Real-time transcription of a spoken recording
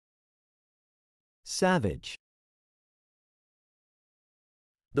Savage.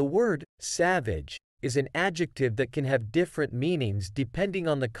 The word savage is an adjective that can have different meanings depending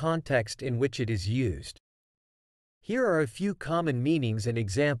on the context in which it is used. Here are a few common meanings and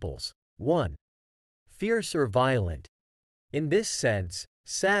examples. 1. Fierce or violent. In this sense,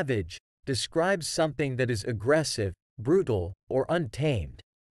 savage describes something that is aggressive, brutal, or untamed.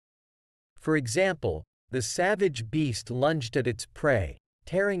 For example, the savage beast lunged at its prey,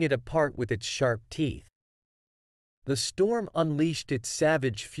 tearing it apart with its sharp teeth. The storm unleashed its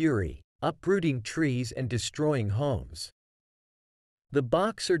savage fury, uprooting trees and destroying homes. The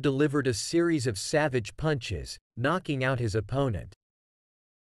boxer delivered a series of savage punches, knocking out his opponent.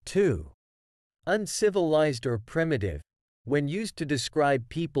 2. Uncivilized or primitive. When used to describe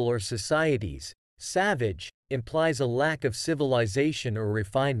people or societies, savage implies a lack of civilization or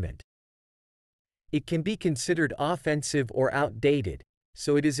refinement. It can be considered offensive or outdated,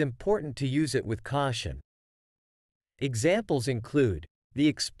 so it is important to use it with caution. Examples include, the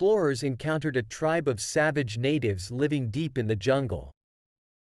explorers encountered a tribe of savage natives living deep in the jungle.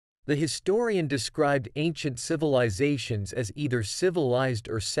 The historian described ancient civilizations as either civilized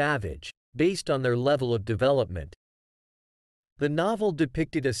or savage, based on their level of development. The novel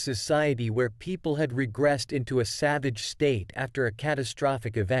depicted a society where people had regressed into a savage state after a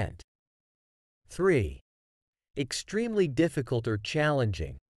catastrophic event. 3. Extremely difficult or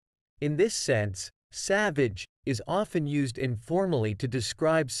challenging. In this sense, savage is often used informally to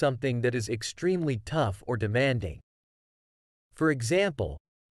describe something that is extremely tough or demanding. For example,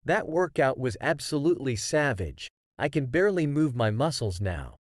 that workout was absolutely savage. I can barely move my muscles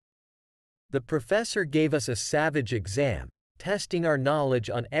now. The professor gave us a savage exam, testing our knowledge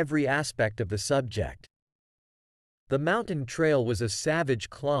on every aspect of the subject. The mountain trail was a savage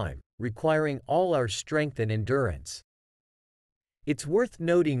climb, requiring all our strength and endurance. It's worth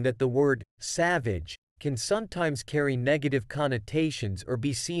noting that the word savage can sometimes carry negative connotations or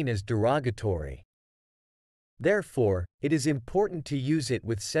be seen as derogatory. Therefore, it is important to use it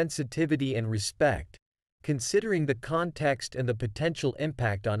with sensitivity and respect, considering the context and the potential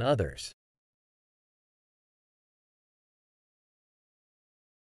impact on others.